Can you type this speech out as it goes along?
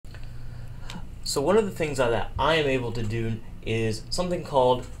So one of the things that I am able to do is something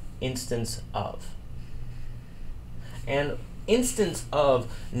called instance of. And instance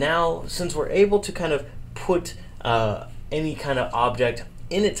of, now since we're able to kind of put any kind of object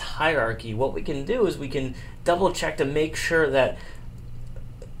in its hierarchy, what we can do is we can double check to make sure that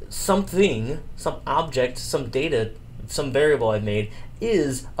something, some object, some data, some variable I've made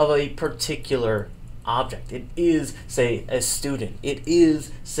is of a particular object. It is, say, a student. It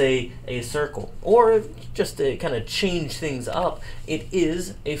is, say, a circle. Or just to kind of change things up, it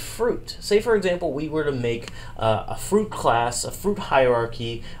is a fruit. Say, for example, we were to make a fruit class, a fruit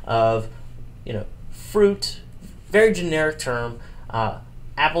hierarchy of, fruit, very generic term,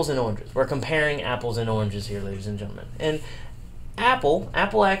 apples and oranges. We're comparing apples and oranges here, ladies and gentlemen. And Apple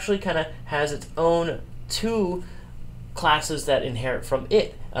actually kind of has its own two classes that inherit from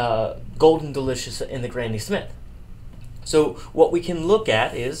it, Golden Delicious and the Granny Smith. So what we can look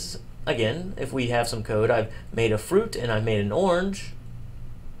at is, again, if we have some code, I've made a fruit and I've made an orange.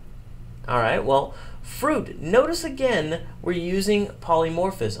 All right, well, fruit, notice again, we're using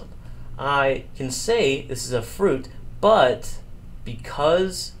polymorphism. I can say this is a fruit, but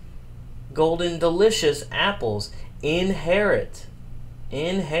because Golden Delicious apples inherit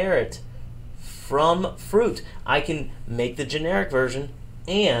from fruit, I can make the generic version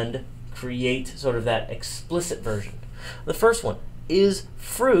and create sort of that explicit version. The first one, is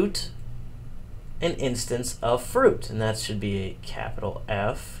fruit an instance of fruit? And that should be a capital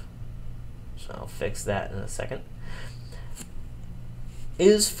F. So I'll fix that in a second.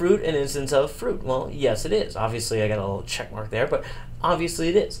 Is fruit an instance of fruit? Well, yes, it is. Obviously, I got a little check mark there, but obviously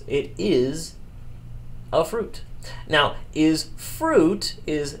it is. It is a fruit. Now, is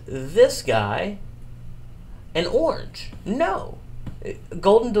this guy an orange? No.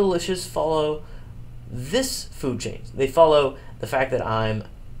 Golden Delicious follow this food chain. They follow the fact that I'm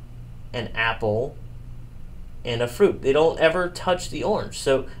an apple and a fruit. They don't ever touch the orange,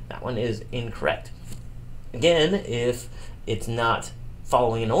 so that one is incorrect. Again, if it's not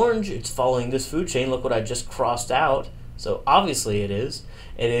following an orange, it's following this food chain. Look what I just crossed out. So obviously it is.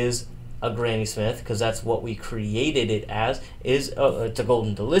 It is a Granny Smith, because that's what we created it as, it's a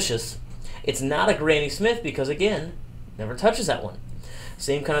Golden Delicious. It's not a Granny Smith because, again, never touches that one.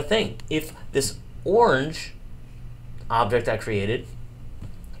 Same kind of thing. If this orange object I created,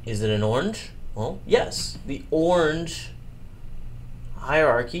 is it an orange? Well, yes. The orange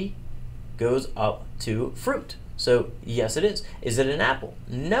hierarchy goes up to fruit. So, yes, it is. Is it an apple?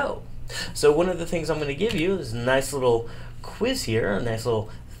 No. So one of the things I'm going to give you is a nice little quiz here, a nice little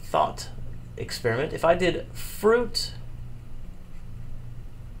thought experiment. If I did fruit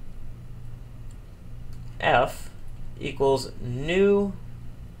F equals new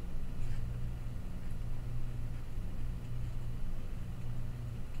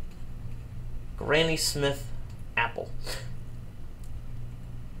Granny Smith apple,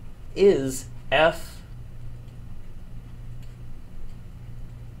 is F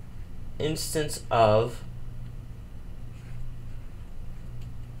instance of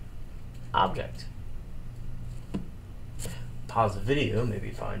object? Pause the video, maybe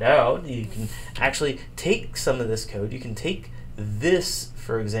find out. You can actually take some of this code. You can take this,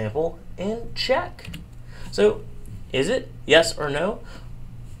 for example, and check. So, is it? Yes or no?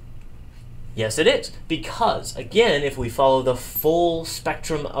 Yes, it is. Because, again, if we follow the full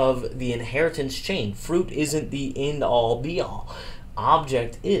spectrum of the inheritance chain, fruit isn't the end-all, be-all.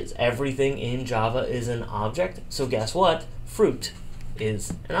 Object is. Everything in Java is an object. So guess what? Fruit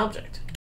is an object.